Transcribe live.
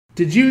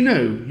Did you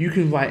know you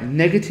can write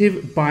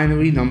negative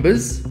binary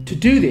numbers? To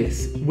do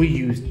this, we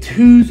use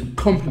 2's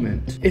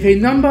complement. If a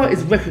number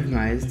is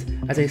recognized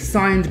as a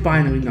signed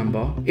binary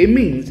number, it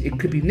means it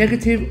could be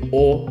negative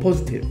or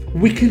positive.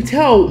 We can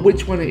tell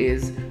which one it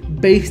is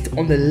based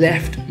on the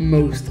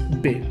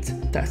leftmost bit.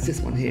 That's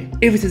this one here.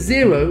 If it's a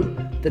 0,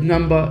 the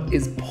number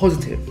is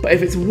positive. But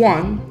if it's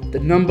 1, the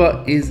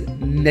number is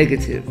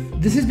negative.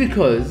 This is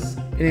because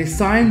in a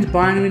signed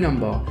binary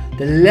number,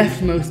 the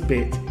leftmost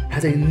bit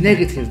has a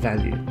negative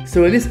value.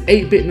 So in this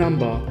 8-bit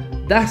number,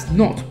 that's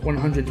not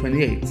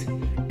 128.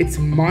 It's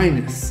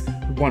minus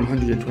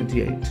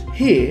 128.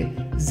 Here,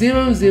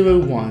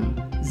 001,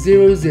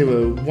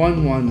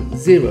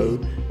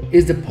 00110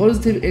 is the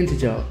positive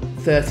integer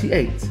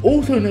 38.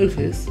 Also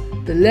notice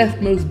the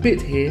leftmost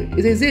bit here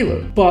is a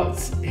 0. But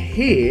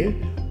here,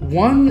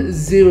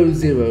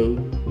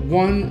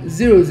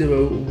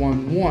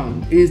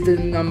 1001011 is the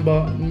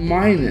number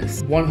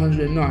minus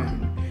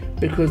 109,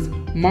 because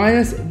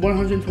minus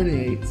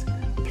 128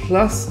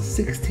 plus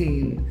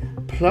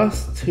 16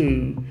 plus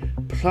 2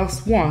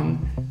 plus 1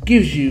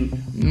 gives you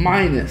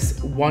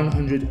minus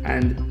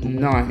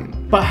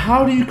 109. But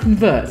how do you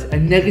convert a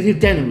negative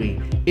denary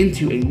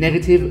into a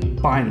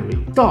negative binary?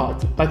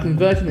 Start by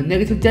converting the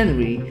negative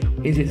denary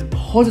into its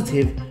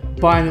positive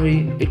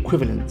binary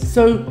equivalent.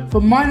 So for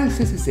minus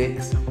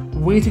 66,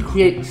 we need to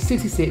create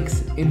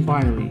 66 in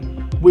binary,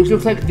 which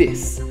looks like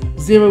this: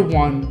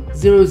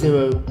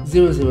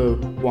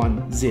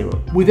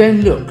 01000010. We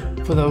then look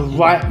for the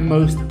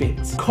rightmost bit.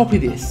 Copy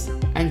this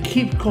and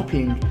keep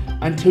copying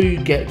until you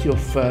get to your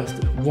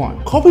first one.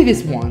 Copy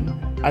this one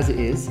as it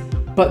is,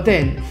 but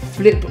then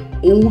flip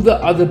all the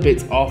other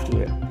bits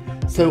after it.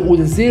 So all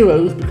the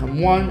zeros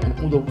become 1 and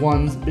all the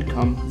 1s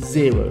become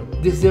 0.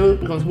 This 0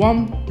 becomes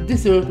 1,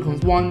 this 0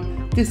 becomes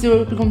 1, this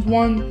 0 becomes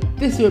 1,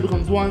 this 0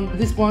 becomes 1,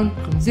 this 1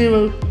 becomes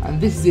 0, and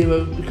this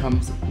 0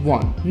 becomes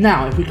 1.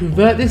 Now, if we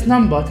convert this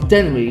number to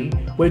denary,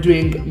 we're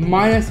doing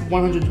minus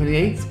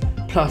 128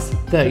 plus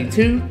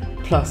 32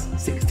 plus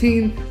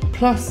 16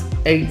 plus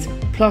 8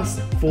 plus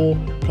 4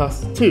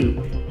 plus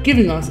 2,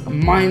 giving us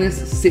minus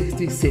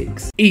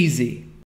 66. Easy.